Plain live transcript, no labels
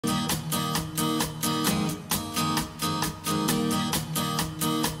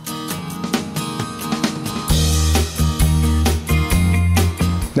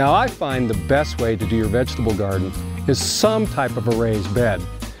Now I find the best way to do your vegetable garden is some type of a raised bed.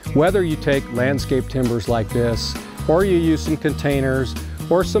 Whether you take landscape timbers like this, or you use some containers,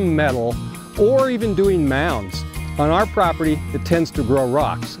 or some metal, or even doing mounds. On our property, it tends to grow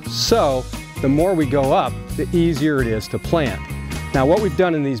rocks, so the more we go up, the easier it is to plant. Now what we've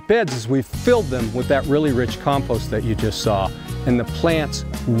done in these beds is we've filled them with that really rich compost that you just saw, and the plants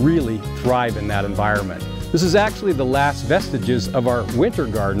really thrive in that environment. This is actually the last vestiges of our winter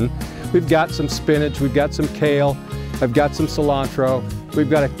garden. We've got some spinach, we've got some kale, I've got some cilantro, we've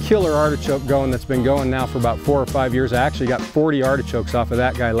got a killer artichoke going that's been going now for about 4 or 5 years. I actually got 40 artichokes off of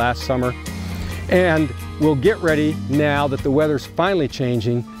that guy last summer. And we'll get ready now that the weather's finally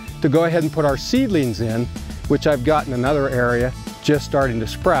changing to go ahead and put our seedlings in, which I've got in another area just starting to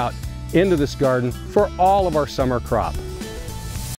sprout, into this garden for all of our summer crop.